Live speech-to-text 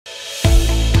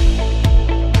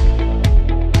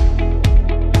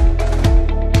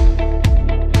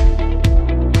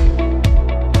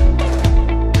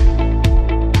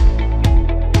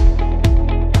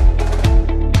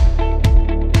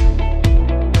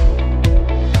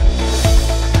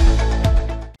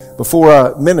before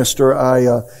I minister,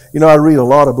 I read a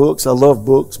lot of books. I love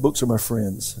books. Books are my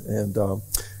friends. And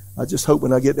I just hope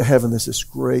when I get to heaven, there's this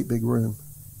great big room.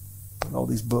 And all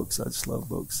these books. I just love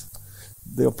books.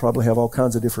 They'll probably have all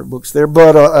kinds of different books there.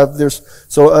 But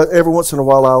every once in a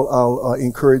while, I'll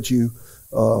encourage you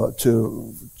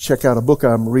to check out a book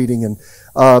I'm reading. And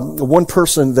one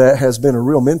person that has been a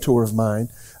real mentor of mine,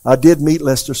 I did meet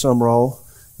Lester Sumrall.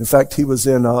 In fact, he was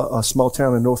in a small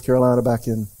town in North Carolina back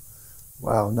in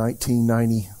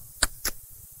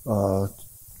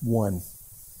 1991.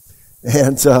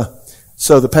 And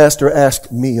so the pastor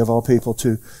asked me, of all people,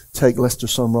 to take Lester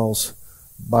Sumrall's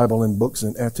Bible and books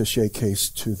and attaché case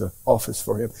to the office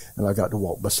for him, and I got to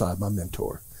walk beside my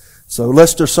mentor. So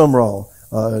Lester Sumrall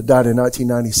died in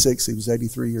 1996. He was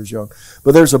 83 years young.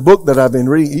 But there's a book that I've been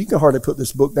reading. You can hardly put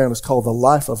this book down. It's called The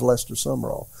Life of Lester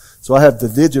Sumrall. So I have the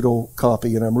digital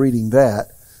copy, and I'm reading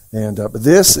that. And but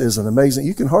this is an amazing.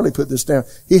 You can hardly put this down.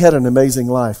 He had an amazing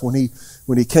life. When he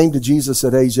came to Jesus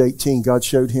at age 18, God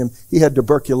showed him he had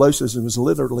tuberculosis and was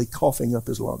literally coughing up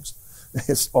his lungs.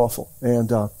 It's awful.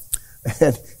 And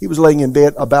he was laying in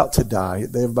bed about to die.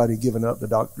 Everybody had given up. The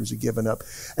doctors had given up.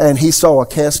 And he saw a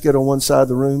casket on one side of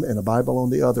the room and a Bible on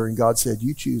the other. And God said,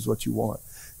 "You choose what you want."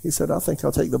 He said, "I think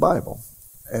I'll take the Bible."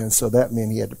 And so that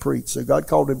meant he had to preach. So God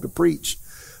called him to preach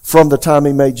from the time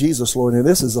he made Jesus Lord. And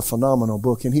this is a phenomenal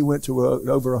book. And he went to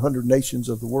over 100 nations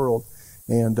of the world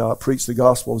and preached the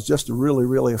gospel. It's just a really,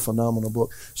 really a phenomenal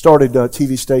book. Started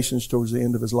TV stations towards the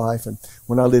end of his life. And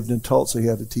when I lived in Tulsa, he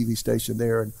had a TV station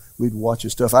there, and we'd watch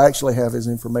his stuff. I actually have his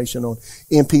information on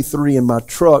MP3 in my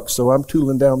truck, so I'm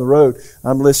tooling down the road.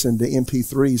 I'm listening to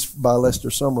MP3s by Lester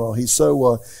Sumrall. He's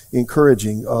so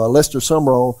encouraging. Lester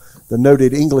Sumrall, the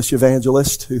noted English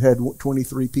evangelist who had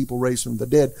 23 people raised from the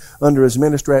dead under his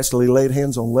ministry, actually laid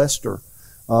hands on Lester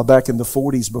back in the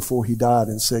 40s before he died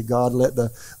and said, "God, let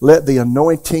the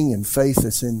anointing and faith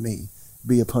that's in me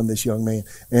be upon this young man."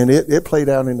 And it played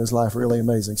out in his life really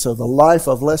amazing. So The Life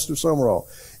of Lester Sumrall.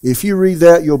 If you read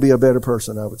that, you'll be a better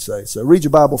person, I would say. So read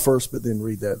your Bible first, but then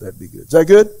read that. That'd be good. Is that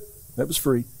good? That was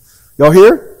free. Y'all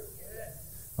here?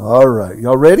 All right.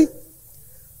 Y'all ready?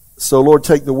 So, Lord,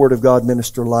 take the Word of God,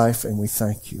 minister life, and we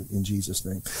thank you in Jesus'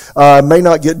 name. I may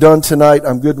not get done tonight.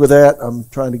 I'm good with that. I'm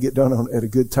trying to get done at a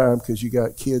good time because you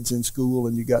got kids in school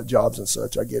and you got jobs and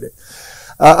such. I get it.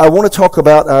 I want to talk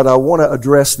about, and I want to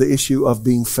address the issue of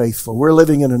being faithful. We're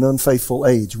living in an unfaithful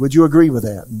age. Would you agree with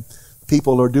that? And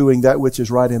people are doing that which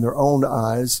is right in their own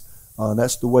eyes.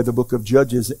 That's the way the book of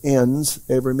Judges ends.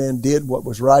 Every man did what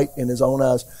was right in his own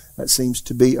eyes. That seems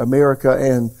to be America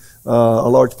and a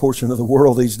large portion of the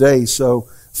world these days. So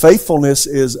faithfulness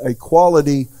is a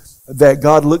quality that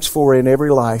God looks for in every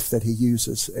life that He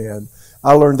uses. And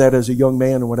I learned that as a young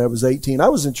man, and when I was 18. I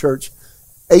was in church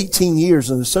 18 years,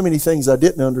 and there's so many things I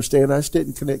didn't understand. I just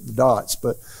didn't connect the dots.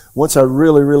 But once I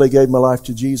really, really gave my life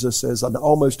to Jesus as an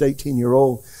almost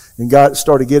 18-year-old and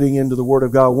started getting into the Word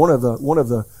of God, one of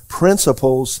the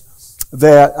principles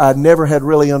that I never had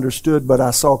really understood, but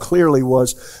I saw clearly,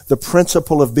 was the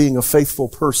principle of being a faithful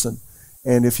person.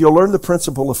 And if you'll learn the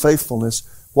principle of faithfulness,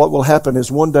 what will happen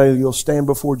is one day you'll stand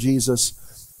before Jesus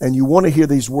and you want to hear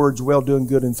these words, "Well done,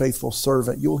 good and faithful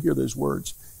servant." You'll hear those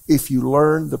words if you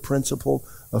learn the principle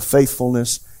of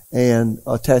faithfulness and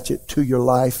attach it to your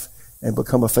life and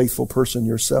become a faithful person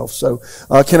yourself. So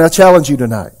can I challenge you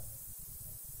tonight?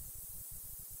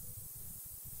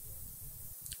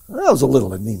 That was a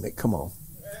little anemic. Come on.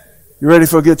 You ready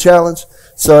for a good challenge?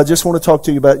 So I just want to talk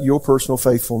to you about your personal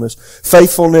faithfulness.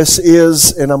 Faithfulness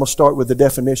is, and I'm going to start with the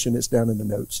definition. It's down in the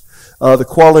notes. The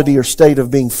quality or state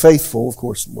of being faithful, of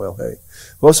course,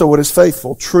 so what is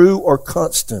faithful? True or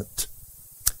constant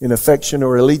in affection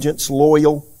or allegiance,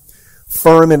 loyal,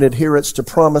 firm in adherence to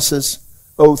promises,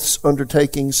 oaths,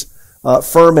 undertakings,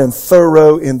 firm and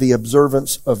thorough in the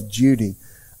observance of duty.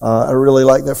 I really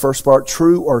like that first part.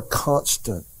 True or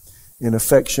constant in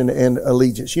affection and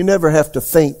allegiance. You never have to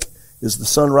think, is the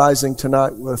sun rising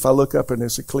tonight? Well, if I look up and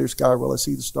it's a clear sky, will I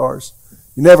see the stars?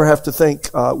 You never have to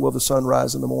think, will the sun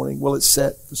rise in the morning? Will it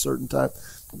set at a certain time?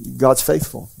 God's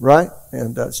faithful, right?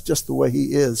 And it's just the way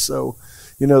He is. So,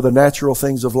 the natural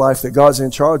things of life that God's in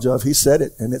charge of, He said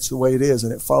it, and it's the way it is,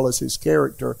 and it follows His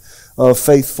character of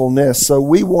faithfulness. So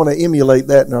we want to emulate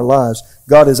that in our lives.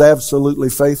 God is absolutely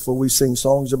faithful. We sing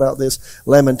songs about this.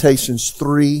 Lamentations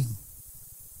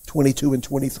 3:22 and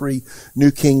 23,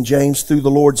 New King James. Through the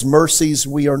Lord's mercies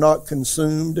we are not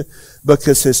consumed,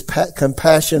 because His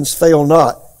compassions fail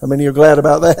not. How many are glad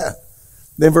about that?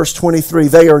 Then verse 23,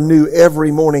 they are new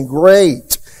every morning.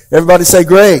 Great. Everybody say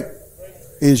great.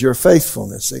 is your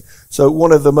faithfulness. See? So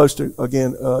one of the most,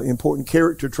 again, important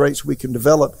character traits we can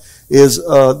develop is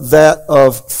that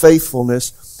of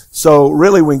faithfulness. So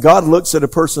really, when God looks at a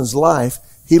person's life,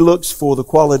 He looks for the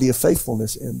quality of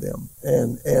faithfulness in them.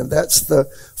 And that's the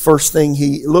first thing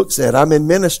He looks at. I'm in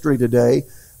ministry today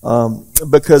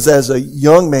because as a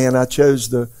young man, I chose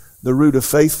the route of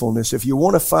faithfulness. If you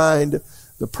want to find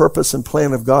the purpose and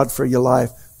plan of God for your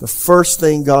life, the first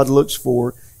thing God looks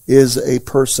for is a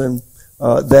person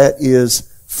that is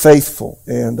faithful.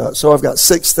 And so I've got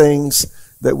 6 things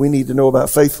that we need to know about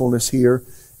faithfulness here.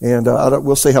 And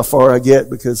we'll see how far I get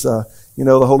because, the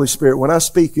Holy Spirit, when I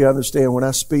speak, you understand, when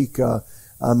I speak,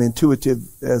 I'm intuitive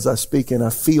as I speak and I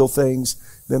feel things.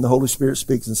 Then the Holy Spirit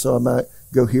speaks, and so I might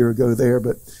go here or go there.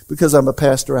 But because I'm a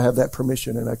pastor, I have that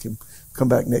permission and I can come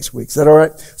back next week. Is that all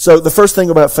right? So the first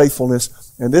thing about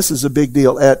faithfulness, and this is a big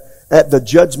deal, at the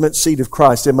judgment seat of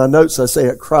Christ. In my notes, I say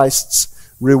at Christ's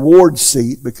reward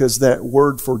seat because that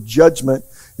word for judgment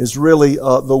is really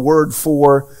the word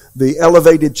for the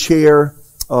elevated chair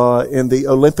in the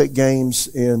Olympic Games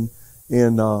in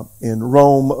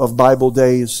Rome of Bible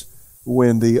days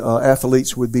when the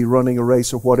athletes would be running a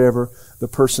race or whatever, the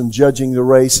person judging the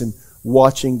race and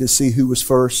watching to see who was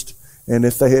first. And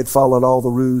if they had followed all the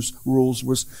rules,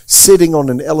 was sitting on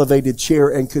an elevated chair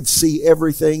and could see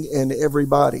everything and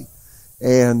everybody.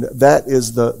 And that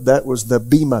was the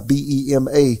bema,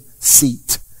 B-E-M-A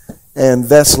seat. And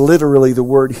that's literally the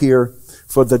word here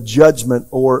for the judgment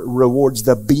or rewards,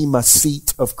 the bema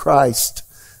seat of Christ.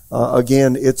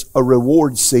 Again, it's a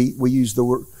reward seat. We use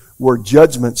the word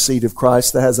judgment seat of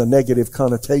Christ that has a negative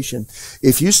connotation.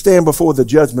 If you stand before the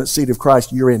judgment seat of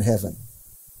Christ, you're in heaven.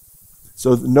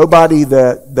 So nobody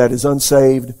that is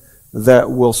unsaved,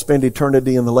 that will spend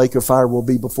eternity in the lake of fire will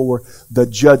be before the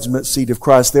judgment seat of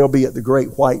Christ. They'll be at the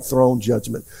great white throne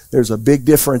judgment. There's a big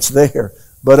difference there.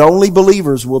 But only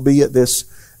believers will be at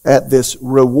this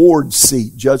reward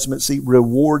seat, judgment seat,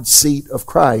 reward seat of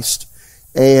Christ.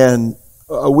 And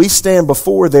we stand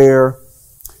before there.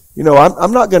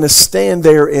 I'm not going to stand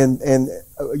there and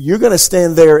you're going to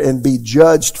stand there and be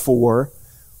judged for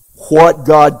what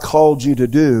God called you to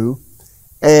do.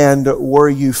 And were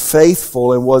you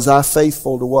faithful, and was I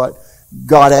faithful to what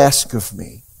God asked of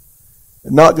me?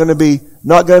 Not going to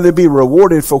be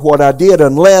rewarded for what I did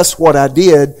unless what I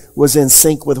did was in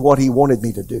sync with what He wanted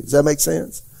me to do. Does that make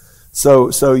sense?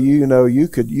 So you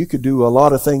could do a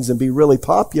lot of things and be really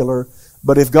popular,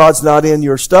 but if God's not in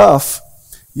your stuff,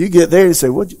 you get there and say,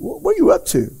 what are you up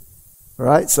to? All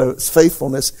right? So it's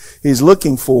faithfulness He's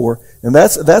looking for, and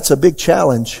that's a big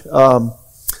challenge.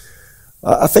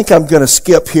 I think I'm going to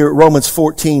skip here Romans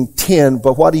 14:10.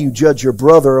 But why do you judge your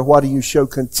brother, or why do you show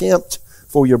contempt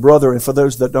for your brother? And for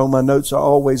those that don't, my notes are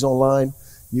always online.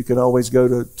 You can always go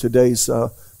to today's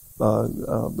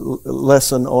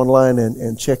lesson online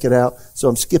and check it out. So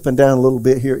I'm skipping down a little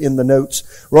bit here in the notes.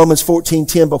 Romans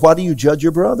 14:10. But why do you judge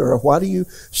your brother, or why do you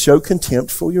show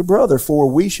contempt for your brother? For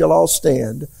we shall all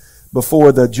stand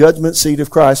before the judgment seat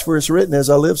of Christ. For it's written, as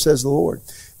I live, says the Lord,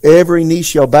 every knee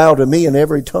shall bow to me, and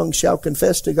every tongue shall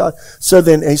confess to God. So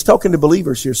then, he's talking to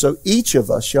believers here. So each of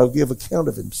us shall give account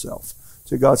of himself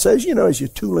to God. So as you're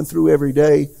tooling through every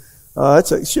day,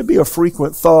 it should be a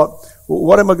frequent thought.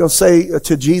 What am I going to say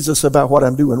to Jesus about what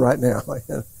I'm doing right now?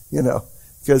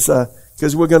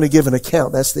 Because we're going to give an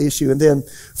account. That's the issue. And then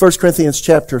 1 Corinthians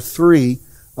chapter 3,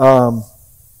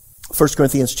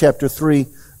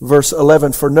 verse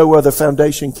 11, for no other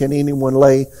foundation can anyone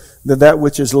lay than that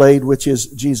which is laid, which is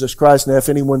Jesus Christ. Now, if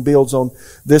anyone builds on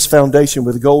this foundation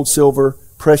with gold, silver,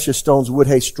 precious stones, wood,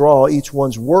 hay, straw, each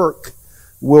one's work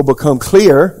will become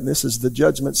clear. And this is the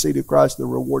judgment seat of Christ, the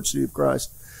reward seat of Christ.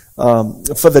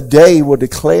 For the day will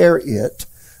declare it,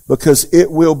 because it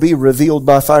will be revealed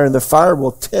by fire, and the fire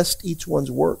will test each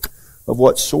one's work of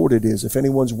what sort it is. If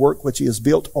anyone's work which he has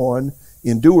built on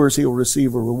endures, he will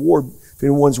receive a reward. If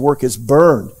anyone's work is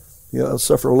burned, he'll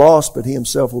suffer loss, but he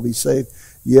himself will be saved,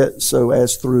 yet so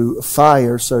as through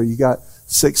fire. So you got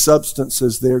 6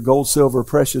 substances there, gold, silver,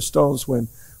 precious stones. When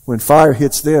fire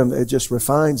hits them, it just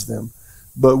refines them.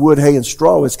 But wood, hay, and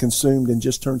straw is consumed and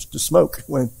just turns to smoke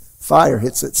when fire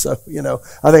hits it. So,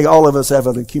 I think all of us have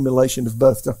an accumulation of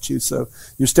both, don't you? So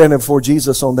you're standing before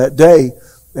Jesus on that day,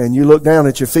 and you look down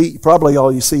at your feet, probably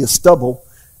all you see is stubble,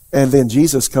 and then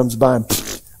Jesus comes by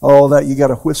and all that, you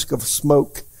got a whisk of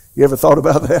smoke. You ever thought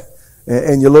about that?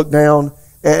 And you look down,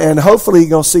 and hopefully you're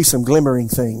going to see some glimmering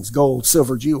things, gold,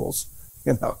 silver, jewels.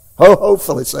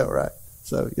 Hopefully so, right?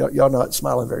 So y'all not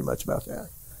smiling very much about that.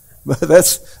 But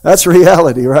that's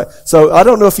reality, right? So I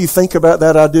don't know if you think about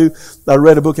that. I do. I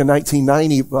read a book in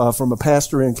 1990 from a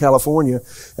pastor in California,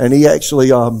 and he actually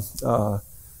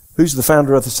Who's the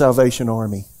founder of the Salvation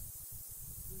Army?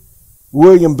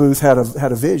 William Booth had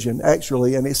a vision,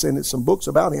 actually, and it's in some books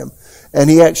about him. And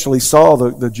he actually saw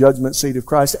the judgment seat of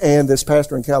Christ. And this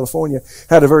pastor in California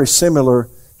had a very similar,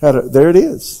 there it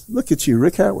is. Look at you,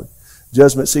 Rick Howard.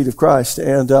 Judgment seat of Christ.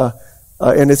 And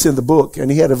it's in the book.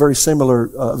 And he had a very similar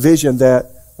vision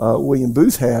that William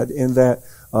Booth had, in that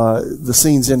the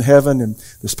scenes in heaven, and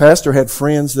this pastor had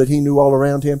friends that he knew all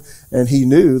around him, and he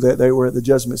knew that they were at the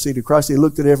judgment seat of Christ. He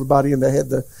looked at everybody, and they had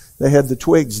the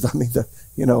twigs. I mean,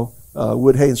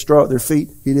 wood, hay, and straw at their feet.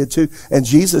 He did too. And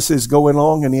Jesus is going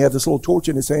along, and he had this little torch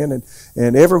in his hand,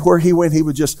 and everywhere he went, he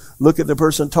would just look at the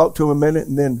person, talk to him a minute,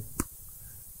 and then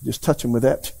just touch him with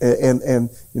that, and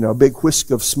a big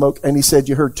whisk of smoke. And he said,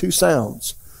 you heard two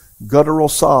sounds: guttural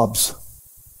sobs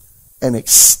and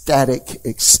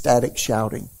ecstatic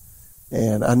shouting.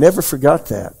 And I never forgot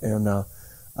that. And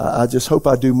I just hope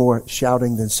I do more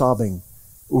shouting than sobbing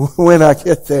when I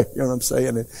get there. You know what I'm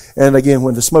saying? And again,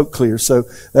 when the smoke clears. So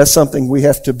that's something we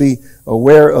have to be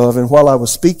aware of. And while I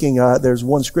was speaking, there's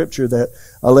one scripture that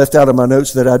I left out of my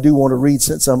notes that I do want to read,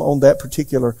 since I'm on that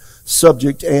particular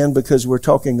subject, and because we're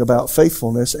talking about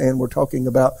faithfulness and we're talking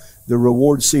about the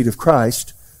reward seat of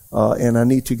Christ. And I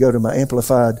need to go to my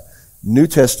Amplified New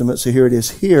Testament. So here it is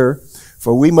here.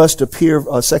 For we must appear,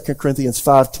 2 Corinthians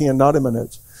 5:10, not in my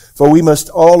notes. For we must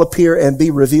all appear and be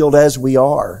revealed as we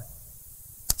are.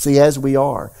 See, as we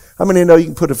are. How many know you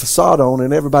can put a facade on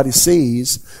and everybody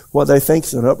sees what they think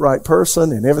is an upright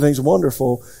person and everything's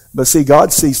wonderful. But see,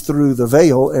 God sees through the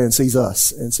veil and sees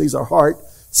us and sees our heart,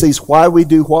 sees why we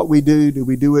do what we do. Do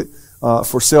we do it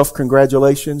for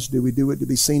self-congratulations? Do we do it to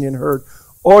be seen and heard?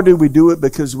 Or do we do it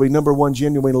because we, number one,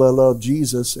 genuinely love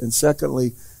Jesus, and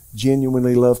secondly,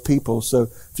 genuinely love people? So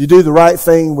if you do the right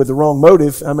thing with the wrong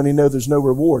motive, how many know there's no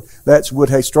reward? That's wood,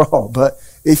 hay, straw. But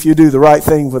if you do the right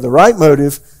thing with the right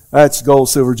motive, that's gold,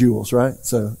 silver, jewels, right?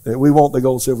 So we want the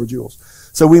gold, silver, jewels.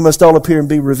 So we must all appear and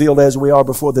be revealed as we are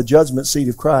before the judgment seat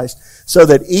of Christ, so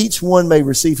that each one may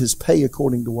receive his pay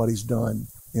according to what he's done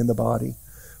in the body,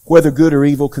 whether good or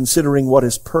evil, considering what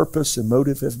his purpose and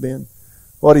motive have been,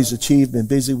 what he's achieved, been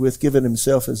busy with, given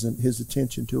himself as his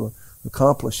attention to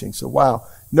accomplishing. So wow,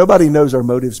 nobody knows our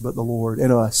motives but the Lord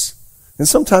and us. And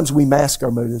sometimes we mask our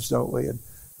motives, don't we? And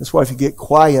that's why if you get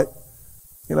quiet,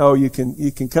 you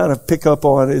can kind of pick up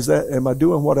on, am I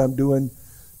doing what I'm doing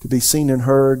to be seen and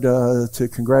heard, to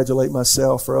congratulate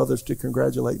myself or others to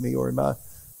congratulate me? Or am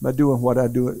I doing what I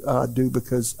do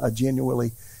because I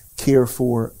genuinely care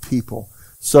for people?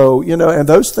 So, and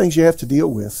those things you have to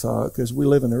deal with, because we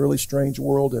live in a really strange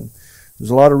world, and there's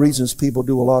a lot of reasons people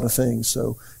do a lot of things.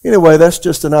 So anyway, that's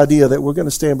just an idea that we're going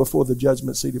to stand before the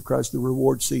judgment seat of Christ, the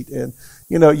reward seat. And,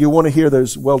 you want to hear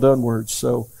those well done words.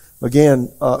 So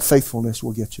again, faithfulness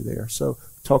will get you there. So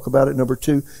talk about it. Number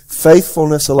 2,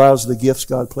 faithfulness allows the gifts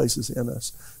God places in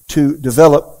us to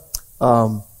develop.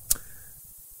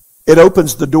 It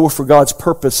opens the door for God's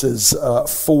purposes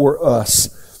for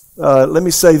us. Let me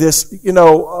say this, a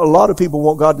lot of people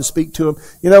want God to speak to them.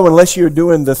 Unless you're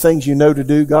doing the things you know to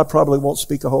do, God probably won't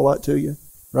speak a whole lot to you,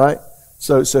 right?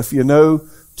 So if you know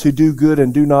to do good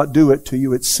and do not do it, to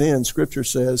you it's sin, Scripture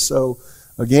says. So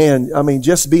again,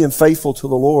 just being faithful to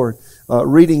the Lord,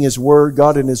 reading His Word,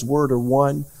 God and His Word are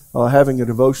one. Having a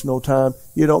devotional time.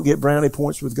 You don't get brownie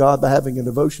points with God by having a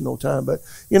devotional time. But,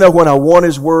 when I want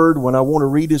His Word, when I want to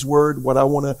read His Word, when I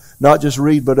want to not just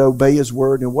read but obey His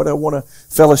Word, and what I want to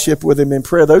fellowship with Him in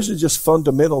prayer, those are just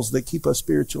fundamentals that keep us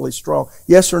spiritually strong.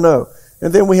 Yes or no?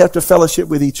 And then we have to fellowship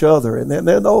with each other. And then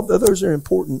those are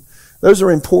important. Those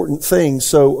are important things.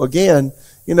 So again,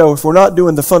 if we're not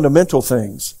doing the fundamental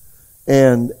things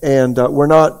and we're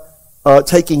not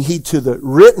taking heed to the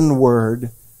written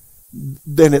Word,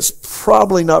 then it's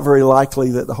probably not very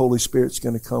likely that the Holy Spirit's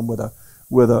going to come with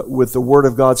the Word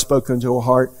of God spoken to a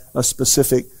heart, a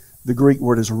specific, the Greek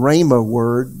word is rhema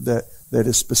word that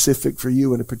is specific for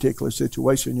you in a particular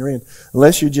situation you're in.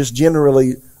 Unless you're just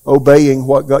generally obeying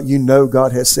what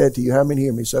God has said to you. How many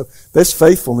hear me? So this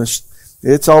faithfulness,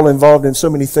 it's all involved in so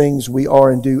many things we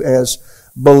are and do as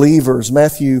believers.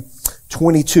 Matthew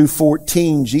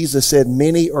 22:14, Jesus said,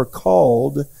 "Many are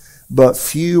called, but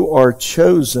few are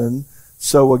chosen."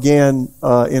 So again,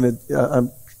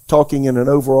 I'm talking in an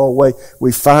overall way.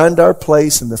 We find our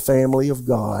place in the family of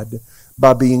God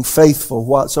by being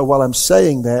faithful. So while I'm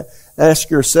saying that, ask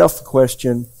yourself the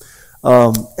question,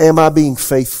 am I being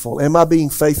faithful? Am I being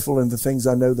faithful in the things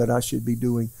I know that I should be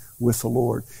doing with the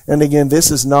Lord? And again,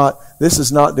 this is not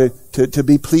to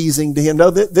be pleasing to Him. No,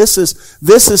 this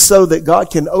is so that God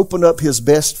can open up His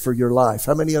best for your life.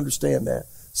 How many understand that?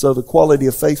 So the quality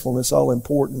of faithfulness, all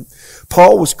important.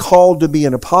 Paul was called to be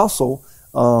an apostle.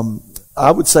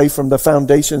 I would say from the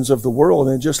foundations of the world.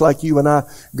 And just like you and I,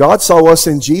 God saw us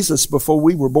in Jesus before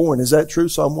we were born. Is that true?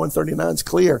 Psalm 139 is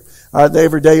clear.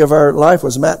 Every day of our life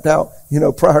was mapped out,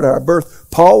 prior to our birth.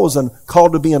 Paul was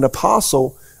called to be an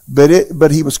apostle,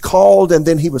 but he was called and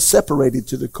then he was separated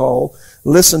to the call.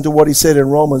 Listen to what he said in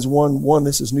Romans 1:1.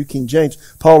 This is New King James.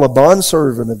 Paul, a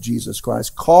bondservant of Jesus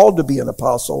Christ, called to be an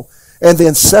apostle, and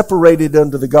then separated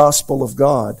unto the gospel of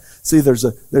God. See, there's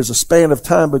a span of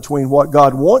time between what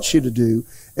God wants you to do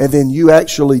and then you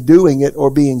actually doing it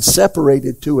or being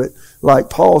separated to it,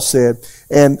 like Paul said.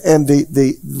 And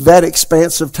that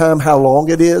expanse of time, how long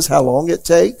it is, how long it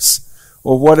takes,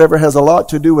 or whatever, has a lot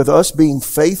to do with us being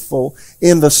faithful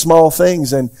in the small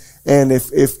things. And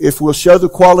if we'll show the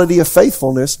quality of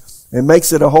faithfulness, it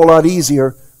makes it a whole lot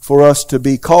easier for us to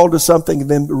be called to something and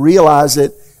then realize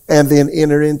it and then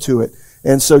enter into it.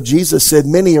 And so Jesus said,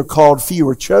 many are called, few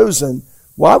are chosen.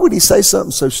 Why would he say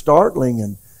something so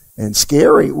startling and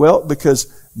scary? Well, because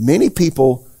many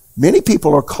people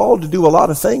are called to do a lot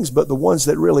of things, but the ones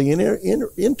that really enter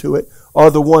into it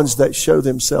are the ones that show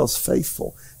themselves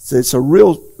faithful. So it's a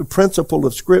real principle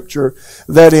of Scripture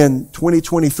that in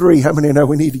 2023, how many know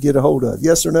we need to get a hold of?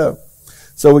 Yes or no?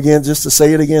 So again, just to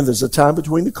say it again, there's a time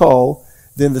between the call,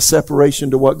 then the separation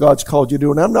to what God's called you to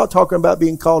do. And I'm not talking about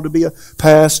being called to be a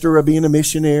pastor or being a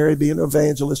missionary, being an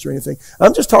evangelist or anything.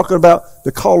 I'm just talking about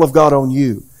the call of God on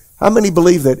you. How many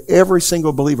believe that every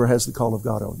single believer has the call of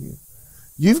God on you?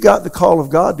 You've got the call of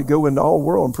God to go into all the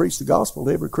world and preach the gospel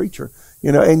to every creature,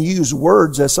 and use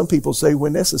words, as some people say,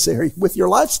 when necessary, with your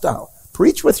lifestyle.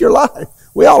 Preach with your life.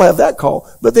 We all have that call.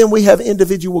 But then we have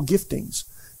individual giftings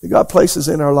that God places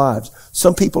in our lives.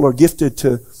 Some people are gifted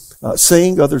to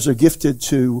sing. Others are gifted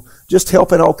to just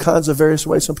help in all kinds of various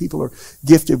ways. Some people are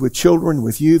gifted with children,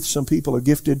 with youth. Some people are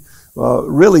gifted,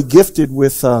 really gifted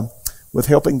with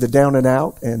helping the down and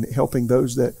out and helping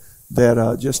those that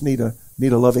just need a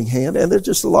loving hand. And there's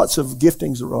just lots of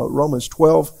giftings. Romans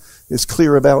 12 is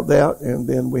clear about that. And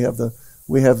then we have the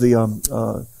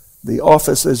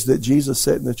offices that Jesus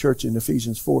set in the church in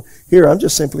Ephesians 4. Here, I'm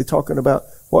just simply talking about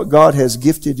what God has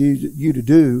gifted you to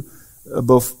do,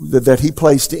 that he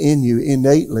placed in you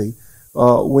innately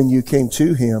when you came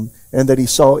to him, and that he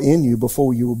saw in you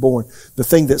before you were born. The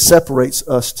thing that separates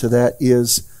us to that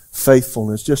is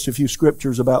faithfulness. Just a few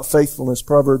scriptures about faithfulness.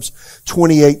 Proverbs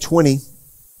 28:20.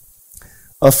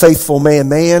 A faithful man.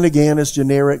 Man, again, is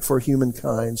generic for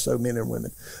humankind, so men and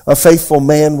women. A faithful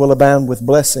man will abound with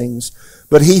blessings,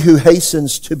 but he who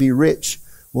hastens to be rich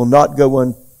will not go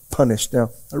unpunished. Now,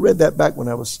 I read that back when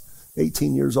I was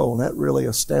 18 years old, and that really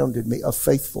astounded me. A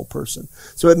faithful person.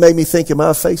 So it made me think, am I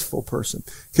a faithful person?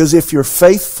 Because if you're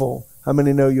faithful, how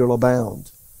many know you'll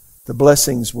abound? The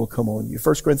blessings will come on you.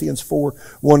 1 Corinthians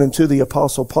 4:1-2, the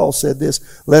Apostle Paul said this,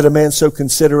 let a man so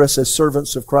consider us as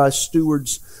servants of Christ,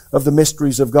 stewards of the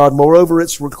mysteries of God. Moreover,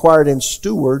 it's required in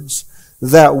stewards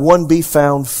that one be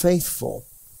found faithful.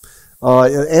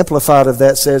 Amplified of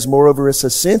that says, moreover, it's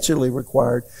essentially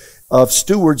required of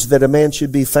stewards that a man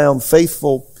should be found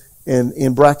faithful, and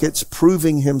in brackets,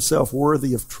 proving himself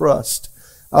worthy of trust.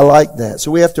 I like that.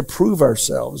 So we have to prove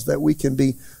ourselves that we can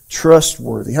be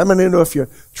trustworthy. How many know if you're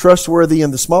trustworthy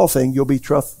in the small thing, you'll be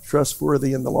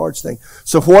trustworthy in the large thing?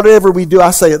 So whatever we do,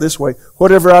 I say it this way,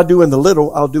 whatever I do in the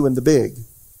little, I'll do in the big.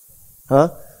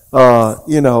 I've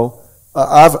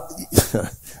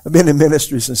been in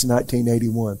ministry since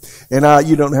 1981, and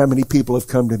you don't know how many people have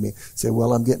come to me, say,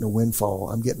 well, I'm getting a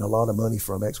windfall. I'm getting a lot of money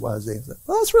from XYZ. I said,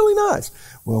 well, that's really nice.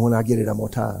 Well, when I get it, I'm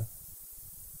going to tithe.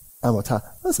 I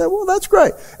said, well, that's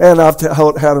great. And I've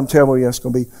had them tell me, it's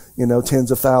going to be,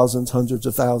 tens of thousands, hundreds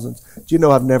of thousands. Do you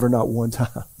know I've never, not one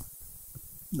time.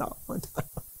 Not one time.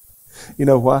 You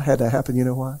know why? Had that happen? You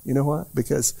know why? You know why?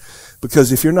 Because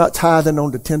if you're not tithing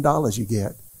on the $10 you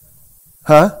get,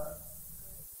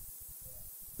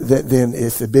 then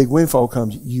if the big windfall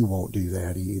comes, you won't do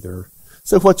that either.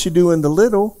 So what you do in the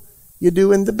little, you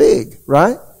do in the big,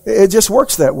 right? It just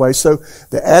works that way. So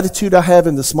the attitude I have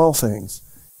in the small things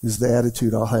is the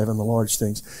attitude I'll have in the large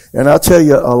things. And I'll tell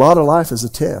you, a lot of life is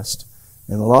a test.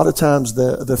 And a lot of times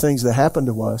the things that happen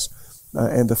to us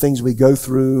and the things we go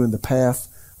through and the path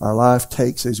our life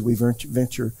takes as we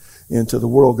venture into the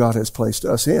world God has placed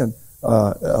us in,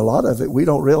 a lot of it, we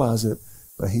don't realize it,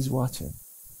 but he's watching.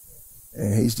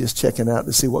 And he's just checking out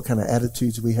to see what kind of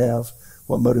attitudes we have,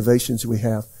 what motivations we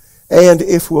have, and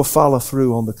if we'll follow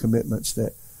through on the commitments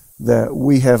that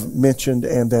we have mentioned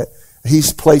and that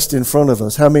he's placed in front of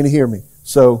us. How many hear me?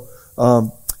 So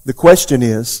the question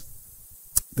is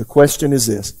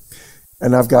this,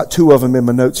 and I've got two of them in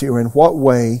my notes here. In what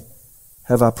way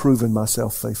have I proven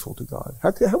myself faithful to God?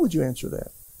 How would you answer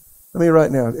that? I mean,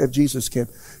 right now, if Jesus came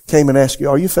and asked you,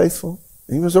 are you faithful?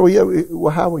 And he was, oh yeah,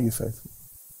 well, how are you faithful?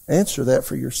 Answer that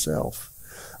for yourself.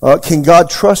 Can God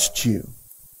trust you?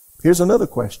 Here's another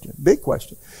question, big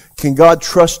question. Can God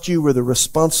trust you with a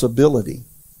responsibility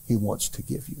He wants to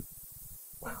give you?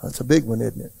 Wow, that's a big one,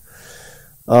 isn't it?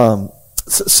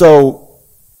 So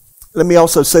let me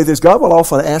also say this. God will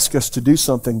often ask us to do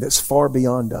something that's far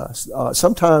beyond us.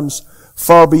 Sometimes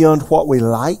far beyond what we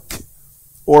like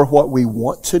or what we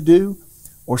want to do.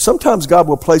 Or sometimes God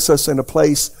will place us in a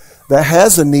place that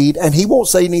has a need and He won't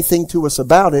say anything to us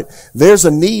about it. There's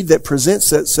a need that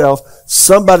presents itself.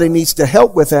 Somebody needs to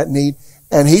help with that need,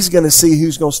 and He's going to see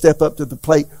who's going to step up to the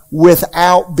plate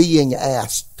without being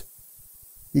asked.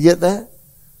 You get that?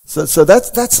 So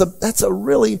that's a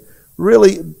really,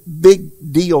 really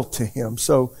big deal to Him.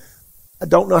 So I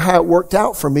don't know how it worked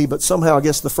out for me, but somehow I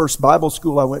guess the first Bible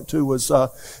school I went to was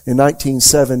in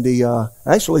 1970,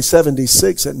 actually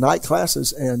 76 at night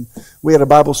classes, and we had a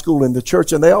Bible school in the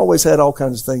church, and they always had all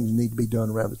kinds of things that need to be done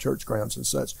around the church grounds and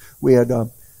such. We had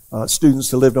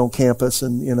students that lived on campus,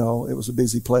 and it was a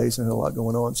busy place and had a lot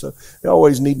going on, so they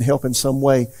always needed help in some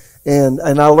way. And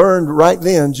I learned right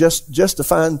then just to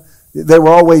find there were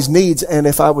always needs, and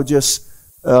if I would just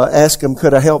ask them,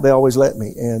 could I help? They always let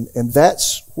me. And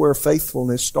that's where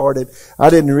faithfulness started. I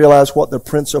didn't realize what the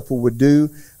principle would do.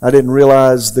 I didn't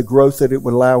realize the growth that it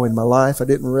would allow in my life. I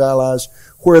didn't realize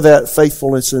where that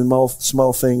faithfulness in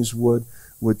small things would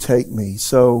take me.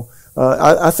 So,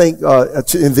 I think,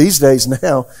 in these days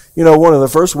now, one of the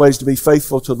first ways to be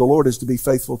faithful to the Lord is to be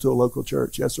faithful to a local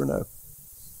church. Yes or no?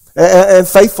 And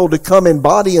faithful to come in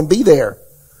body and be there.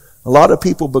 A lot of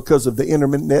people, because of the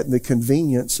internet and the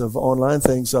convenience of online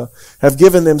things, have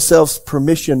given themselves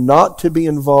permission not to be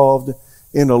involved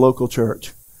in a local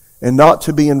church and not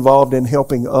to be involved in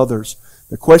helping others.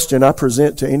 The question I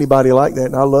present to anybody like that,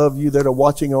 and I love you that are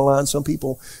watching online, some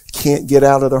people can't get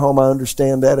out of their home. I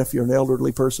understand that. If you're an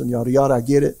elderly person, yada, yada, I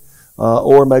get it.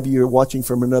 Or maybe you're watching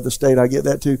from another state, I get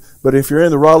that too. But if you're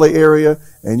in the Raleigh area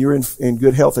and you're in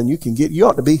good health and you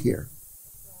ought to be here.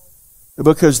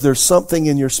 Because there's something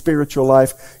in your spiritual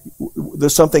life,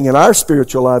 there's something in our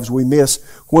spiritual lives we miss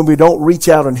when we don't reach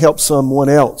out and help someone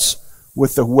else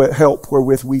with the help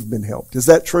wherewith we've been helped. Is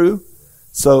that true?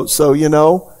 So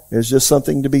there's just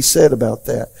something to be said about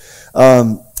that.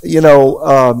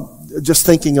 Just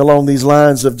thinking along these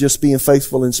lines of just being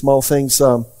faithful in small things,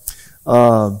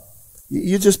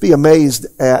 you just be amazed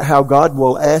at how God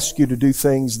will ask you to do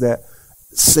things that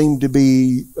seem to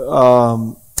be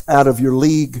out of your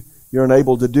league. You're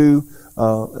unable to do.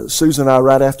 Susan and I,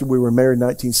 right after we were married in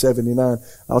 1979,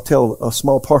 I'll tell a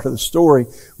small part of the story.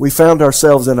 We found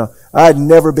ourselves I had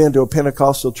never been to a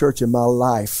Pentecostal church in my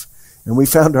life. And we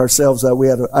found ourselves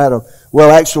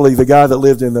actually the guy that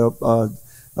lived in the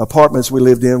apartments we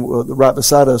lived in, right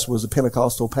beside us was a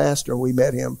Pentecostal pastor. We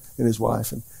met him and his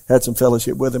wife and had some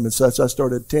fellowship with him and such. I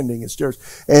started attending his church.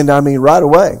 And right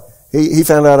away, he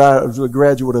found out I was a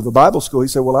graduate of a Bible school. He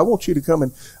said, well, I want you to come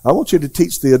and I want you to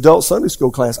teach the adult Sunday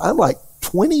school class. I'm like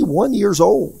 21 years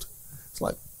old. It's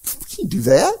like, you do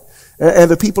that?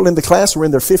 And the people in the class were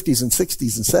in their 50s and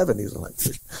 60s and 70s. I'm like,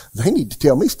 they need to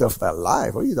tell me stuff about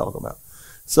life. What are you talking about?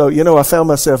 So, I found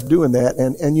myself doing that.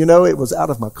 And it was out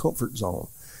of my comfort zone.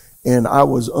 And I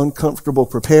was uncomfortable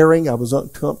preparing. I was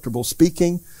uncomfortable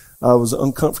speaking. I was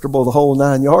uncomfortable the whole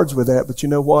 9 yards with that. But you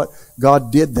know what?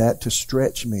 God did that to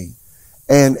stretch me.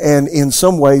 And in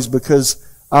some ways, because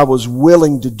I was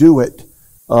willing to do it,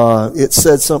 it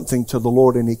said something to the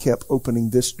Lord, and He kept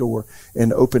opening this door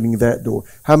and opening that door.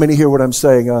 How many hear what I'm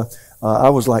saying? I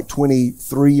was like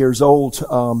 23 years old,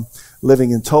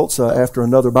 living in Tulsa after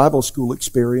another Bible school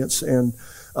experience, and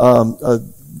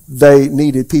they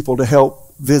needed people to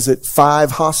help visit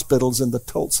 5 hospitals in the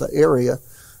Tulsa area. It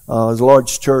was a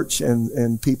large church,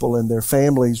 and people and their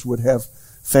families would have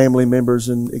family members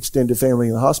and extended family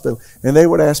in the hospital, and they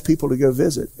would ask people to go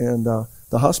visit and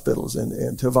the hospitals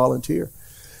and to volunteer.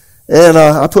 And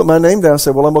I put my name down and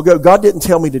said, well, I'm going to go. God didn't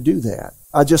tell me to do that.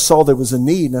 I just saw there was a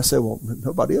need, and I said, well,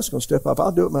 nobody else is going to step up.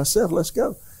 I'll do it myself. Let's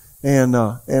go. And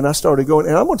I started going.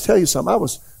 And I want to tell you something. I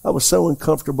was so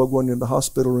uncomfortable going into the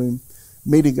hospital room,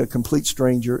 meeting a complete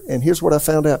stranger. And here's what I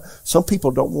found out. Some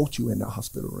people don't want you in the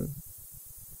hospital room.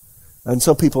 And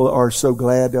some people are so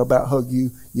glad they'll about hug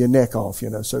your neck off,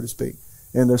 so to speak.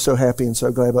 And they're so happy and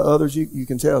so glad. But others, you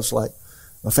can tell it's like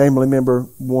a family member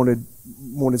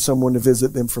wanted someone to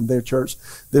visit them from their church.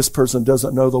 This person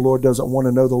doesn't know the Lord, doesn't want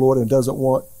to know the Lord, and doesn't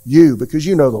want you because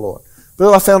you know the Lord.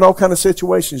 But I found all kinds of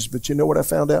situations. But you know what I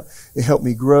found out? It helped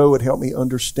me grow. It helped me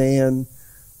understand,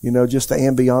 just the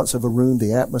ambiance of a room,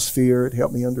 the atmosphere. It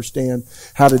helped me understand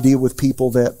how to deal with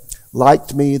people that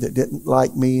liked me, that didn't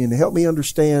like me, and it helped me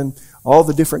understand all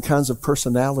the different kinds of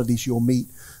personalities you'll meet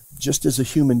just as a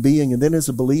human being and then as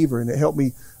a believer. And it helped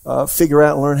me figure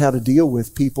out and learn how to deal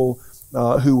with people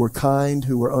who were kind,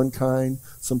 who were unkind,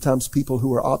 sometimes people who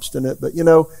were obstinate. But,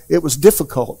 it was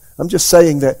difficult. I'm just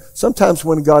saying that sometimes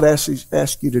when God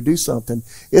asks you to do something,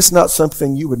 it's not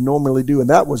something you would normally do. And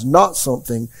that was not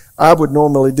something I would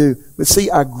normally do. But see,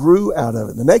 I grew out of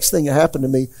it. The next thing that happened to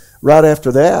me right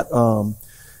after that,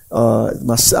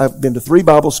 I've been to 3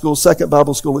 Bible schools, second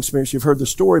Bible school experience. You've heard the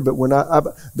story, but when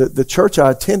the church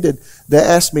I attended, they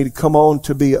asked me to come on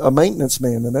to be a maintenance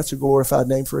man, and that's a glorified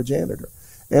name for a janitor.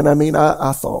 And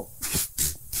I thought,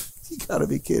 you gotta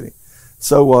be kidding.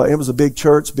 So, it was a big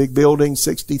church, big building,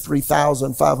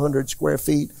 63,500 square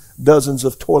feet, dozens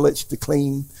of toilets to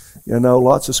clean,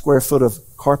 lots of square foot of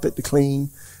carpet to clean.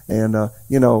 And,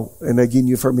 and again,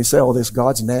 you've heard me say all this,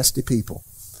 God's nasty people.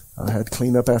 I had to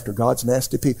clean up after God's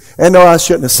nasty people. And no, I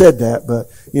shouldn't have said that, but,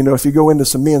 if you go into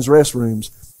some men's restrooms,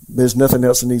 there's nothing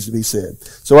else that needs to be said.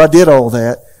 So I did all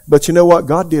that. But you know what?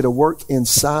 God did a work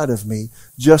inside of me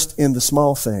just in the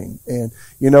small thing. And,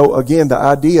 again, the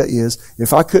idea is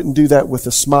if I couldn't do that with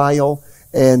a smile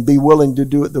and be willing to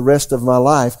do it the rest of my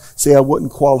life, see, I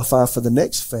wouldn't qualify for the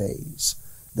next phase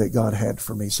that God had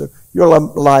for me. So your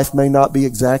life may not be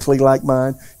exactly like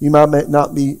mine. You might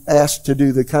not be asked to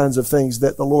do the kinds of things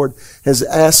that the Lord has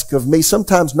asked of me.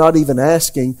 Sometimes not even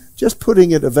asking, just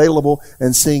putting it available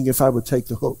and seeing if I would take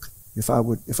the hook, if I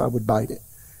would bite it.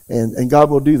 And God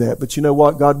will do that. But you know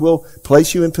what? God will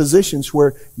place you in positions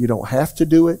where you don't have to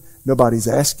do it. Nobody's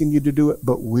asking you to do it,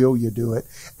 but will you do it?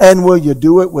 And will you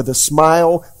do it with a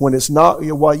smile when it's not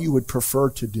what you would prefer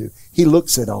to do? He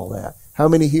looks at all that. How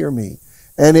many hear me?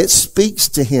 And it speaks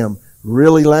to him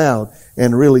really loud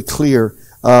and really clear.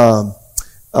 1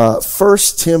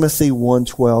 Timothy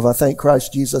 1:12. I thank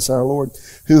Christ Jesus our Lord,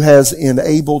 who has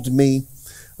enabled me,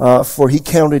 for he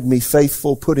counted me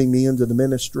faithful, putting me into the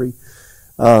ministry.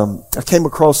 I came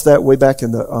across that way back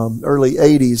in the early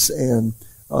 80s, and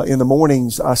in the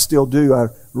mornings I still do. I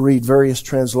read various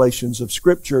translations of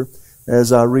Scripture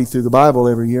as I read through the Bible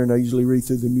every year, and I usually read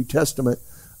through the New Testament,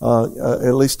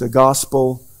 at least the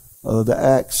Gospel, the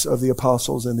Acts of the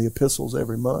Apostles, and the Epistles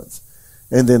every month,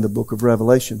 and then the Book of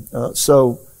Revelation.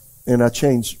 And I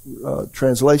changed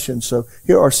translations. So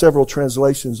here are several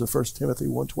translations of 1 Timothy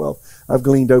 1:12 I've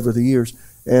gleaned over the years,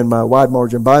 and my wide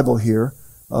margin Bible here.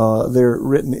 They're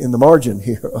written in the margin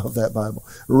here of that Bible.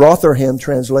 Rotherham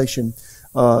translation,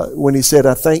 when he said,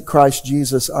 I thank Christ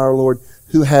Jesus our Lord,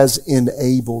 who has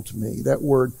enabled me. That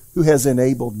word, who has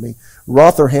enabled me.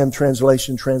 Rotherham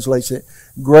translation translates it,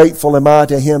 grateful am I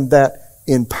to him that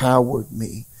empowered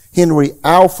me. Henry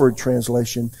Alford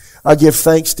translation, I give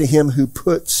thanks to him who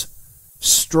puts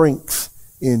strength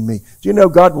in me. Do you know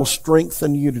God will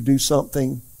strengthen you to do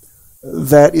something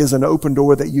that is an open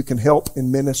door that you can help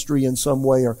in ministry in some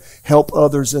way or help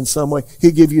others in some way?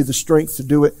 He'll give you the strength to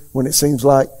do it when it seems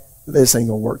like this ain't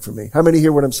going to work for me. How many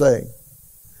hear what I'm saying?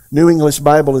 New English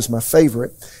Bible is my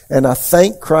favorite. And I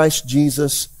thank Christ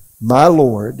Jesus, my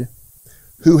Lord,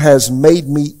 who has made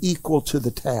me equal to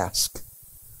the task.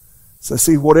 So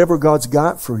see, whatever God's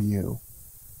got for you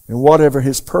and whatever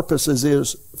his purposes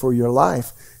is for your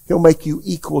life, he'll make you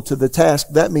equal to the task.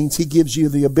 That means he gives you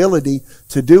the ability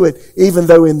to do it, even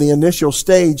though in the initial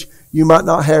stage you might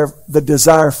not have the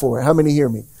desire for it. How many hear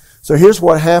me? So here's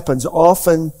what happens.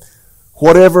 Often,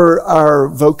 whatever our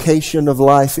vocation of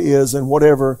life is and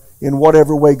in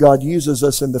whatever way God uses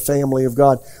us in the family of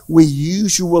God, we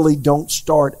usually don't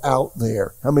start out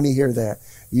there. How many hear that?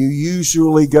 You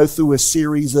usually go through a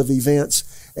series of events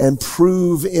and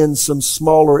prove in some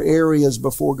smaller areas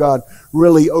before God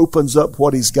really opens up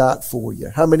what he's got for you.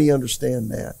 How many understand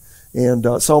that? And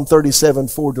Psalm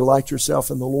 37:4, delight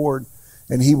yourself in the Lord,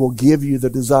 and he will give you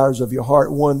the desires of your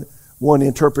heart. One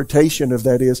interpretation of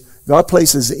that is God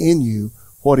places in you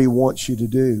what he wants you to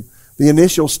do. The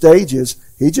initial stages,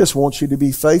 he just wants you to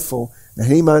be faithful, and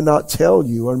he might not tell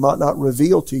you or might not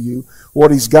reveal to you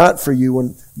what he's got for you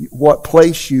and what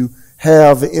place you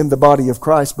have in the body of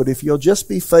Christ. But if you'll just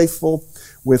be faithful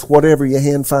with whatever your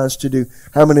hand finds to do,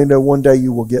 how many know one day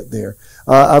you will get there?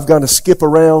 I've got to skip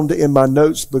around in my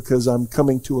notes because I'm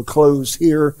coming to a close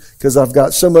here because I've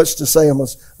got so much to say. I'm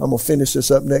going to finish this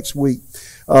up next week.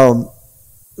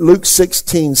 Luke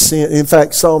 16, in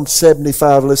fact, Psalm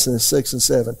 75, listen to 6 and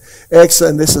 7.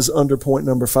 And this is under point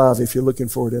number 5 if you're looking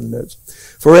for it in the notes.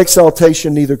 For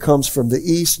exaltation neither comes from the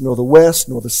east, nor the west,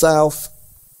 nor the south,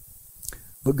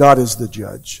 but God is the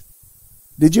judge.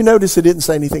 Did you notice it didn't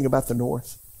say anything about the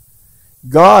north?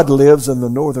 God lives in the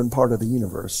northern part of the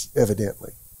universe,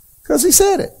 evidently, because he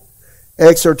said it.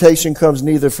 Exhortation comes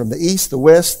neither from the east, the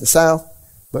west, the south,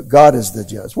 but God is the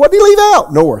judge. What did he leave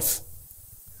out? North.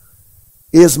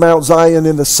 Is Mount Zion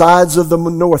in the sides of the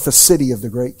north, the city of the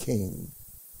great king?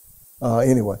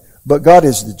 Anyway, but God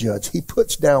is the judge. He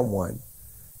puts down one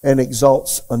and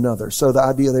exalts another. So the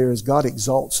idea there is God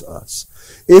exalts us.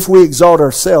 If we exalt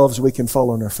ourselves, we can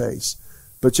fall on our face.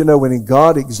 But you know, when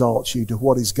God exalts you to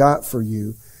what he's got for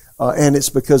you, and it's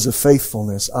because of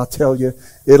faithfulness, I'll tell you,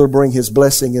 it'll bring his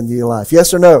blessing into your life.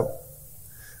 Yes or no?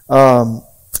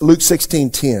 Luke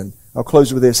 16:10. I'll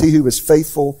close with this. He who is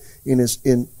faithful in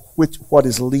what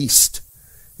is least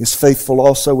is faithful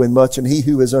also in much, and he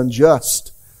who is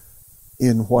unjust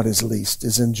in what is least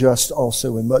is unjust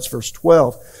also in much. Verse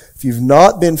 12. If you've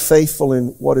not been faithful in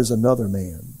what is another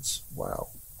man's, wow,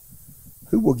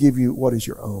 who will give you what is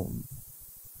your own?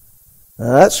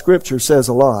 Now that scripture says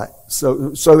a lot.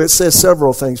 So it says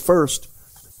several things. First,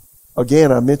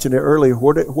 again, I mentioned it earlier,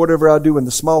 whatever I do in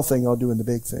the small thing, I'll do in the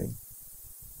big thing.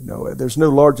 You know, there's no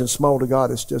large and small to God.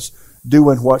 It's just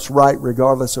doing what's right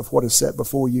regardless of what is set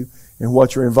before you and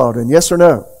what you're involved in. Yes or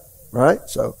no? Right?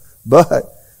 So, but,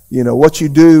 you know, what you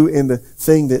do in the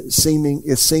thing that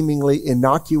is seemingly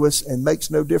innocuous and makes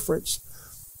no difference,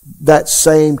 that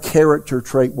same character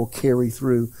trait will carry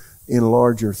through in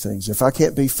larger things. If I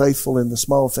can't be faithful in the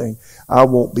small thing, I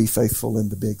won't be faithful in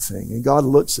the big thing. And God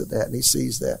looks at that and he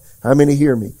sees that. How many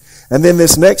hear me? And then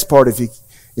this next part,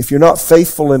 if you're not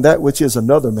faithful in that which is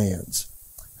another man's,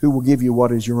 who will give you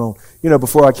what is your own? You know,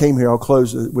 before I came here, I'll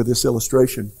close with this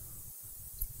illustration.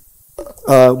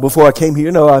 Before I came here,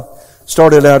 you know, I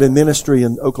started out in ministry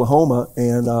in Oklahoma,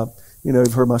 and, you know,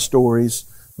 you've heard my stories.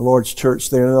 The Lord's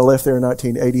church there, and I left there in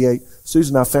 1988.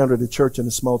 Susan and I founded a church in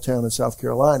a small town in South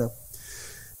Carolina.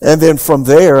 And then from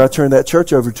there, I turned that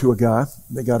church over to a guy.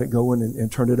 They got it going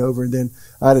and turned it over. And then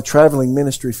I had a traveling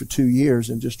ministry for 2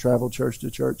 years and just traveled church to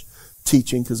church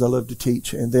teaching because I love to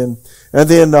teach. And then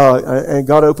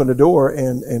God opened a door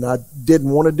and I didn't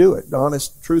want to do it. The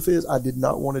honest truth is I did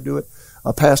not want to do it.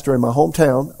 A pastor in my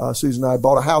hometown, Susan and I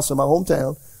bought a house in my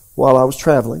hometown while I was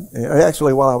traveling,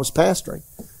 actually while I was pastoring.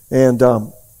 And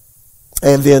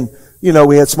then, you know,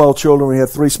 we had small children. We had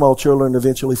 3 small children,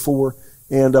 eventually 4.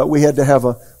 And we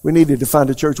needed to find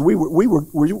a church. We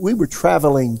were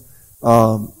traveling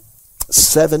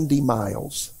 70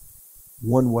 miles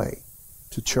one way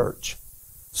to church,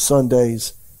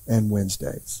 Sundays and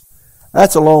Wednesdays.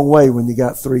 That's a long way when you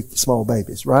got 3 small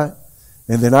babies, right?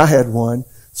 And then I had one.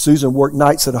 Susan worked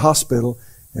nights at a hospital,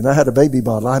 and I had a baby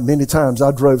bottle. Many times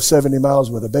I drove 70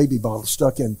 miles with a baby bottle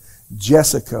stuck in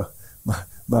Jessica,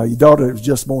 my daughter was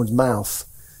just born's mouth.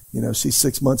 You know, she's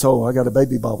 6 months old. I got a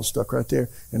baby bottle stuck right there,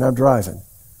 and I'm driving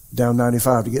down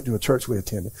 95 to get to a church we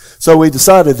attended. So we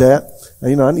decided that,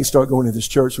 you know, I need to start going to this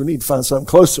church. We need to find something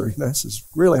closer. You know, this is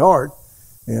really hard.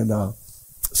 And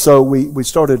so we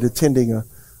started attending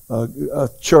a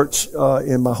church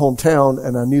in my hometown,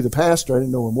 and I knew the pastor. I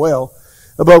didn't know him well.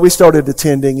 But we started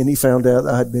attending, and he found out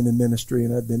I had been in ministry,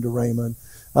 and I'd been to Raymond.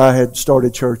 I had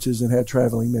started churches and had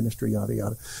traveling ministry, yada,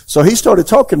 yada. So he started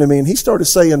talking to me, and he started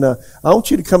saying, I want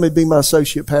you to come and be my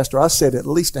associate pastor. I said at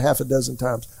least a half a dozen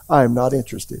times, I am not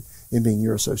interested in being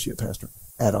your associate pastor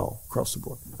at all, across the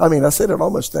board. I mean, I said it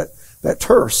almost that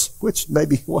terse, which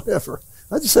maybe whatever.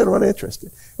 I just said I'm not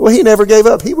interested. Well, he never gave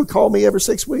up. He would call me every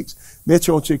 6 weeks. Mitch,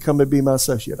 I want you to come and be my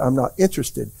associate. I'm not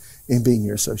interested in being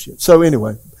your associate. So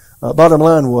anyway, bottom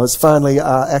line was finally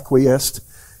I acquiesced.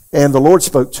 And the Lord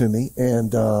spoke to me,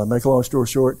 and make a long story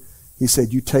short, he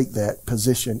said, you take that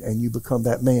position and you become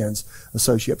that man's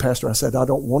associate pastor. I said, I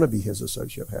don't want to be his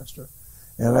associate pastor.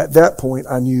 And at that point,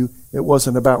 I knew it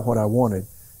wasn't about what I wanted.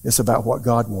 It's about what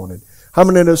God wanted. How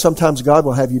many know sometimes God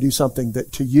will have you do something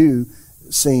that to you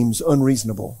seems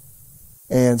unreasonable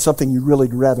and something you really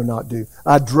would rather not do?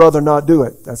 I'd rather not do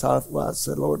it. That's how I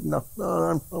said, Lord, no,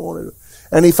 I don't want to do it.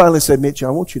 And he finally said, Mitch, I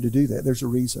want you to do that. There's a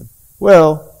reason.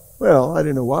 Well, I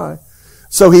didn't know why.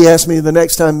 So he asked me the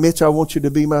next time, Mitch, I want you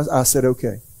to be I said,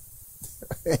 okay.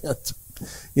 And,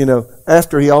 you know,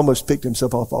 after he almost picked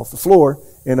himself off the floor,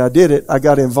 and I did it, I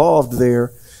got involved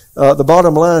there. The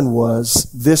bottom line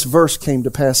was, this verse came to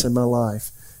pass in my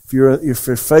life. If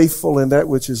you're faithful in that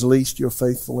which is least, you're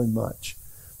faithful in much.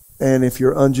 And if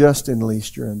you're unjust in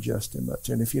least, you're unjust in much.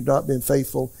 And if you've not been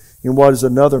faithful in what is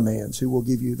another man's, who will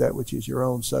give you that which is your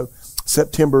own? So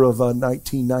September of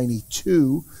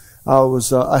 1992,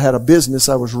 I had a business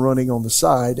I was running on the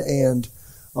side, and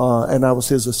I was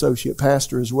his associate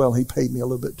pastor as well. He paid me a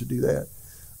little bit to do that.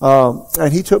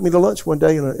 And he took me to lunch one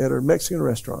day at a Mexican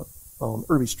restaurant on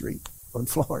Irby Street in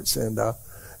Florence. And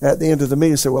at the end of the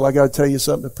meeting, he said, well, I got to tell you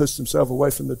something. He pushed himself away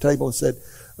from the table and said,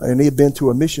 and he had been to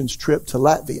a missions trip to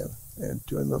Latvia. and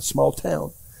to a small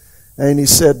town. And he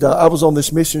said, I was on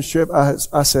this mission trip. I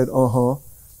said, uh-huh.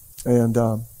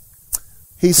 And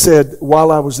he said,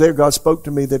 while I was there, God spoke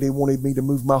to me that He wanted me to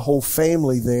move my whole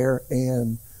family there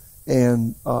and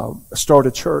start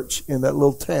a church in that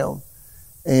little town.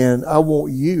 And I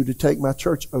want you to take my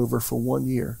church over for 1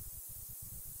 year.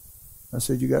 I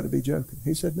said, you got to be joking.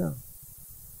 He said, no.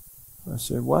 I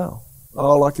said, wow.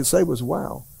 All I could say was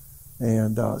wow.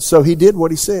 And so he did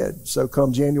what he said. So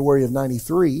come January of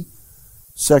 93,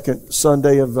 second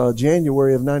Sunday of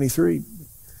January of 93,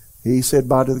 he said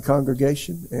bye to the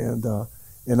congregation,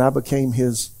 and I became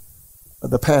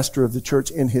the pastor of the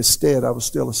church in his stead. I was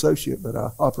still associate, but I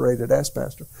operated as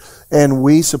pastor. And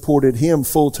we supported him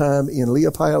full-time in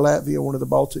Liepaja, Latvia, one of the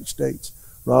Baltic states,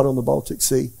 right on the Baltic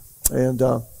Sea. And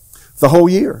the whole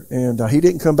year. And he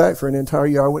didn't come back for an entire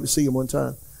year. I went to see him one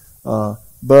time.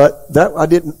 But that I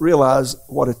didn't realize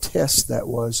what a test that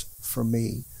was for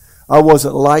me. I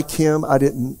wasn't like him. I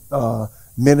didn't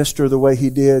minister the way he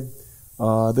did.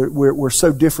 We're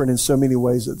so different in so many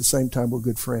ways. At the same time, we're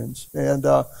good friends. And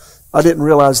I didn't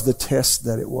realize the test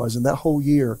that it was. And that whole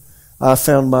year, I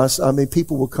found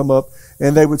people would come up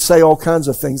and they would say all kinds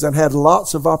of things. I had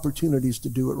lots of opportunities to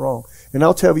do it wrong. And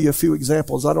I'll tell you a few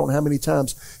examples. I don't know how many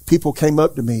times people came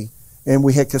up to me, and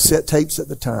we had cassette tapes at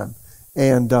the time.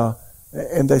 And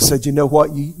they said, you know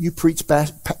what? You preach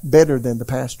better than the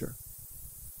pastor.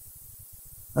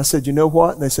 I said, you know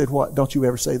what? And they said, what? Don't you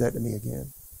ever say that to me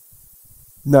again.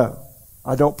 No,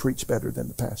 I don't preach better than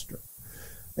the pastor.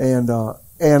 And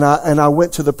I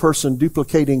went to the person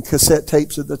duplicating cassette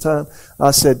tapes at the time.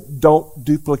 I said, don't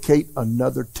duplicate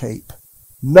another tape.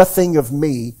 Nothing of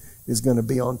me is going to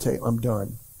be on tape. I'm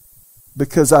done.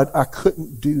 Because I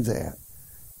couldn't do that.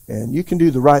 And you can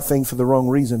do the right thing for the wrong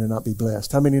reason and not be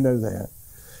blessed. How many know that?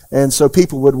 And so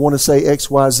people would want to say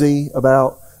XYZ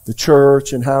about the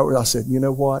church and how. I said, you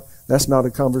know what? That's not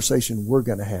a conversation we're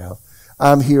going to have.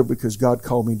 I'm here because God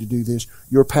called me to do this.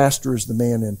 Your pastor is the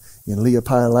man in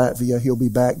Liepaja, Latvia. He'll be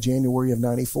back January of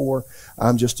 94.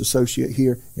 I'm just associate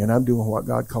here, and I'm doing what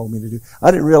God called me to do. I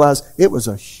didn't realize it was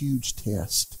a huge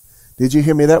test. Did you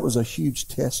hear me? That was a huge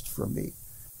test for me.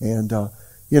 And,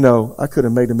 I could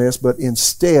have made a mess, but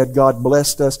instead, God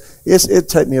blessed us. It'd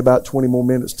take me about 20 more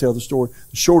minutes to tell the story.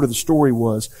 The short of the story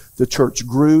was the church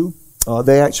grew.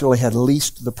 They actually had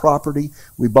leased the property.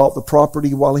 We bought the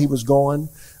property while he was gone.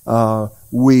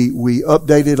 We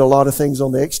updated a lot of things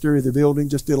on the exterior of the building,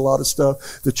 just did a lot of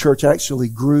stuff. The church actually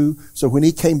grew. So when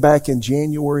he came back in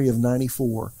January of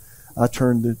 94, I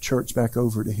turned the church back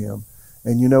over to him.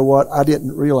 And you know what? I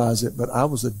didn't realize it, but I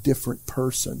was a different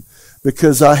person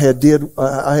because I had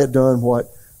done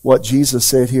what Jesus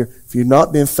said here. If you've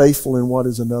not been faithful in what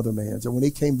is another man's. And when he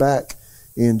came back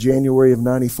in January of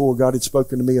 94, God had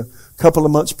spoken to me a couple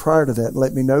of months prior to that and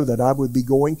let me know that I would be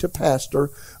going to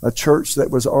pastor a church that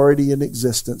was already in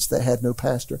existence that had no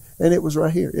pastor. And it was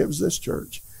right here. It was this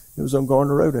church. It was on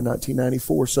Garner Road in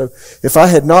 1994. So if I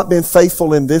had not been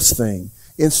faithful in this thing,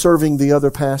 in serving the other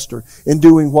pastor, in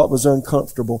doing what was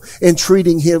uncomfortable, in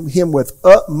treating him with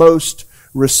utmost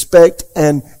respect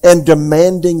and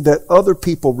demanding that other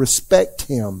people respect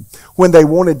him when they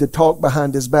wanted to talk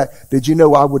behind his back. Did you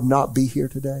know I would not be here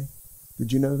today?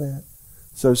 Did you know that?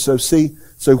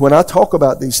 So when I talk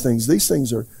about these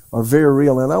things are very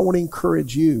real. And I want to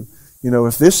encourage you,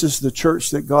 if this is the church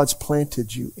that God's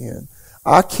planted you in,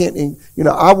 I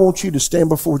want you to stand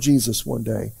before Jesus one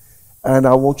day and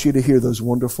I want you to hear those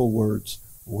wonderful words.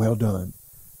 Well done.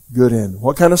 Good end.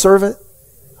 What kind of servant?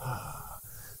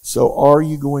 So are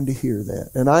you going to hear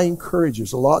that? And I encourage you.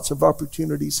 There's lots of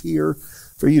opportunities here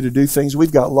for you to do things.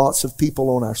 We've got lots of people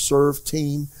on our serve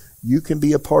team. You can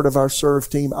be a part of our serve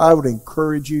team. I would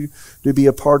encourage you to be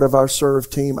a part of our serve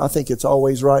team. I think it's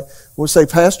always right. We'll say,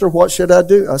 Pastor, what should I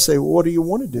do? I say, well, what do you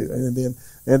want to do?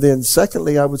 And then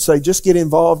secondly, I would say, just get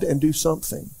involved and do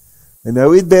something.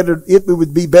 It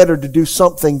would be better to do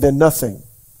something than nothing.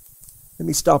 Let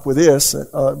me stop with this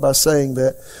by saying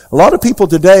that a lot of people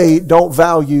today don't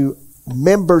value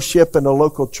membership in a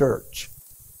local church.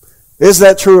 Is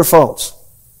that true or false?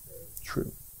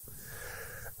 True.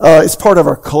 It's part of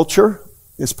our culture.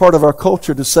 It's part of our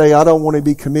culture to say, I don't want to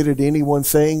be committed to any one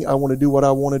thing. I want to do what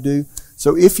I want to do.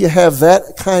 So if you have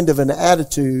that kind of an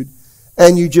attitude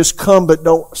and you just come but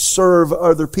don't serve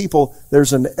other people,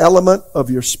 there's an element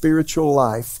of your spiritual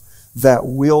life that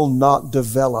will not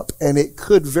develop. And it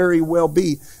could very well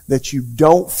be that you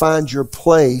don't find your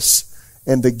place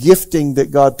and the gifting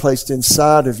that God placed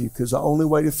inside of you, because the only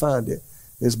way to find it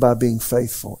is by being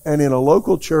faithful. And in a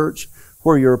local church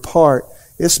where you're a part,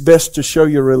 it's best to show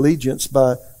your allegiance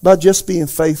by just being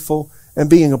faithful and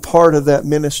being a part of that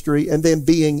ministry and then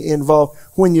being involved.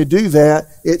 When you do that,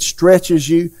 it stretches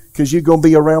you because you're going to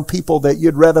be around people that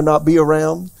you'd rather not be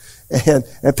around. And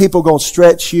people are going to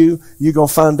stretch you. You're going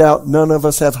to find out none of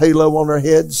us have halos on our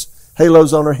heads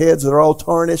that are all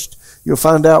tarnished. You'll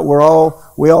find out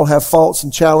we all have faults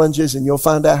and challenges, and you'll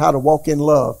find out how to walk in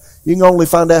love. You can only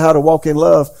find out how to walk in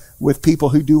love with people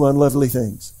who do unlovely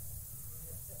things.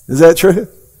 Is that true?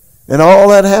 And all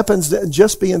that happens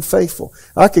just being faithful.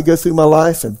 I could go through my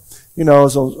life, and I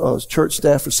was church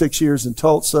staff for 6 years in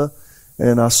Tulsa,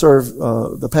 and I served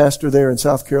the pastor there in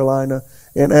South Carolina.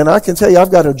 And I can tell you,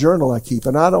 I've got a journal I keep,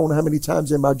 and I don't know how many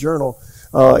times in my journal,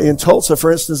 in Tulsa,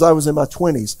 for instance, I was in my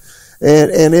 20s.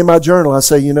 And in my journal, I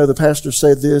say, the pastor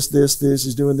said this,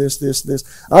 he's doing this.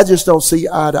 I just don't see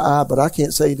eye to eye, but I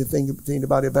can't say anything to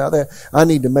anybody about that. I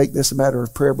need to make this a matter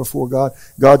of prayer before God.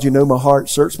 God, you know my heart,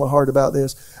 search my heart about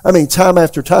this. I mean, time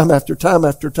after time after time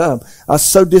after time, I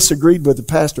so disagreed with the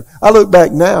pastor. I look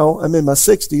back now, I'm in my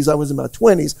 60s, I was in my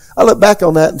 20s. I look back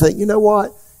on that and think, you know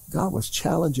what? God was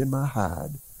challenging my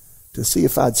hide to see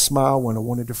if I'd smile when I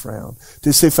wanted to frown,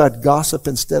 to see if I'd gossip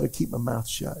instead of keep my mouth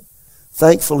shut.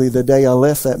 Thankfully, the day I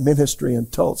left that ministry in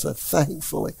Tulsa,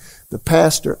 the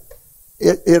pastor,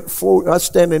 I was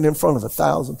standing in front of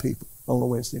 1,000 people on a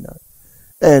Wednesday night.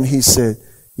 And he said,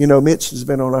 Mitch has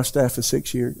been on our staff for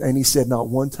 6 years. And he said, not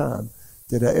one time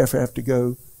did I ever have to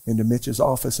go into Mitch's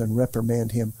office and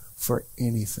reprimand him for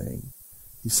anything.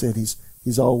 He said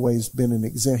he's always been an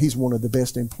example. He's one of the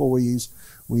best employees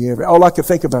we ever. All I could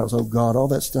think about was, oh God, all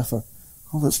that stuff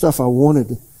I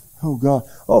wanted. Oh God,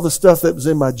 all the stuff that was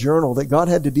in my journal that God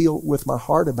had to deal with my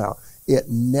heart about, it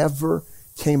never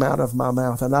came out of my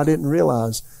mouth. And I didn't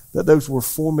realize that those were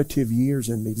formative years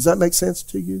in me. Does that make sense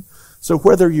to you? So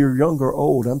whether you're young or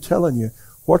old, I'm telling you,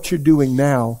 what you're doing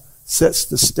now sets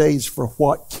the stage for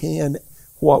what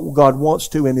God wants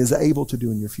to and is able to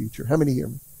do in your future. How many hear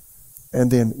me?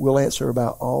 And then we'll answer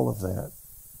about all of that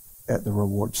at the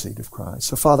reward seat of Christ.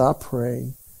 So Father, I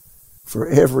pray for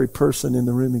every person in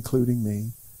the room, including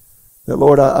me, that,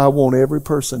 Lord, I want every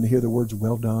person to hear the words,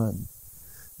 well done,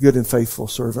 good and faithful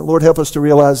servant. Lord, help us to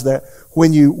realize that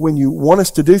when you want us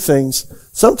to do things,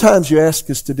 sometimes you ask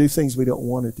us to do things we don't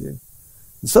want to do.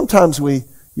 And sometimes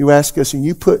you ask us and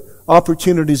you put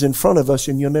opportunities in front of us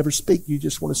and you'll never speak. You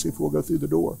just want to see if we'll go through the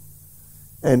door.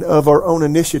 And of our own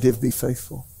initiative, be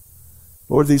faithful.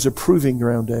 Lord, these are proving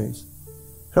ground days.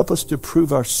 Help us to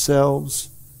prove ourselves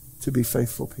to be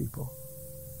faithful people.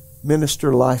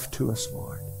 Minister life to us,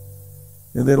 Lord.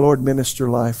 And then, Lord, minister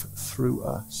life through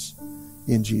us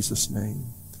in Jesus' name.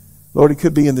 Lord, it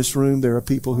could be in this room there are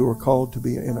people who are called to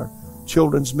be in our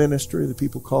children's ministry, the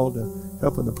people called to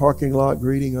help in the parking lot,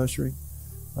 greeting, ushering,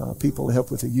 people to help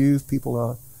with the youth,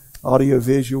 people audio,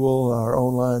 visual, our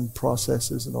online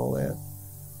processes and all that.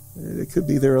 It could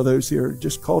be there are those who are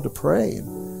just called to pray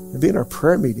and be in our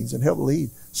prayer meetings and help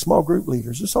lead, small group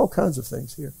leaders. There's all kinds of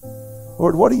things here.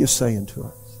 Lord, what are you saying to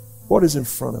us? What is in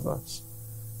front of us?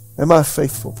 Am I a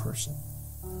faithful person?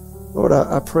 Lord,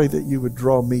 I pray that you would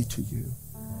draw me to you,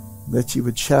 that you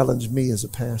would challenge me as a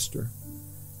pastor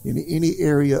in any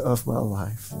area of my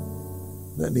life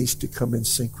that needs to come in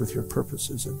sync with your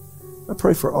purposes. And I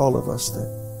pray for all of us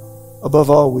that, above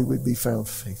all, we would be found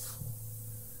faithful.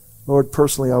 Lord,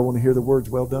 personally, I want to hear the words,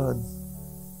 well done.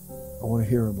 I want to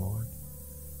hear them, Lord.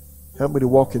 Help me to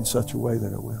walk in such a way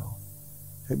that I will.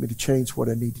 Help me to change what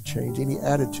I need to change, any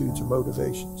attitudes or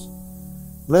motivations.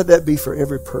 Let that be for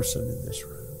every person in this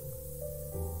room.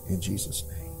 In Jesus'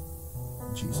 name.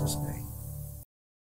 In Jesus' name.